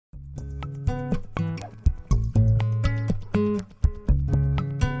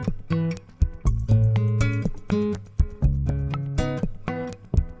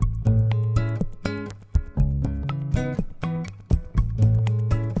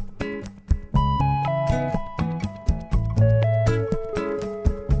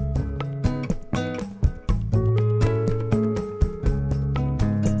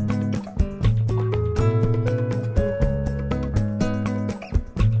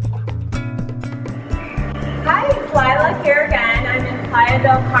here again. I'm in Playa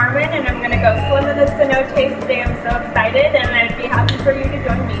del Carmen and I'm going to go swim in the cenotes today. I'm so excited and I'd be happy for you to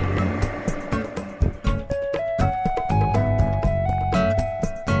join me.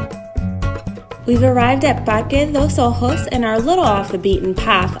 We've arrived at Parque Dos Ojos and are a little off the beaten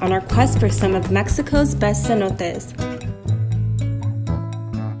path on our quest for some of Mexico's best cenotes.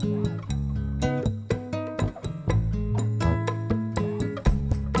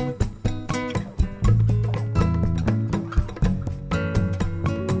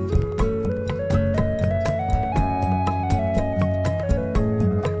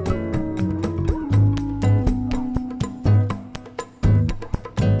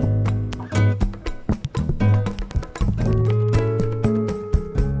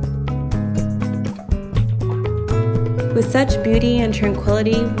 With such beauty and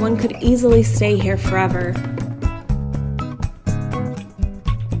tranquility, one could easily stay here forever.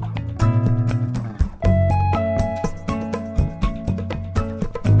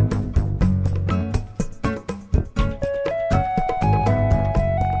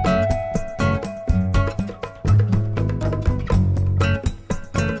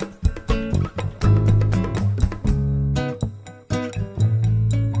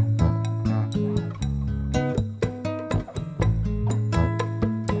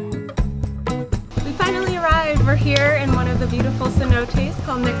 We're here in one of the beautiful cenotes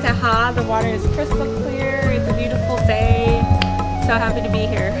called Nicte-Ha. The water is crystal clear. It's a beautiful day. So happy to be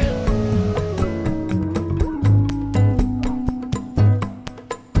here.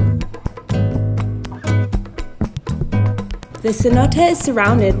 The cenote is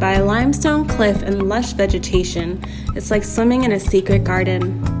surrounded by a limestone cliff and lush vegetation. It's like swimming in a secret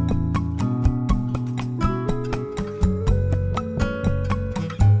garden.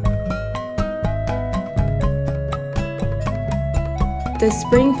 The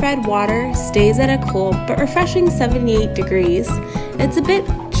spring-fed water stays at a cool but refreshing 78 degrees. It's a bit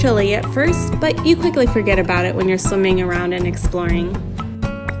chilly at first, but you quickly forget about it when you're swimming around and exploring.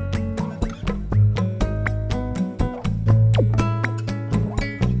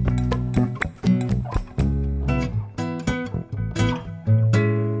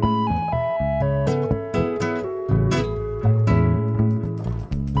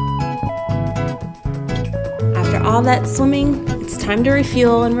 After all that swimming, it's time to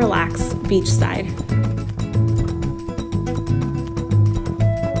refuel and relax beachside.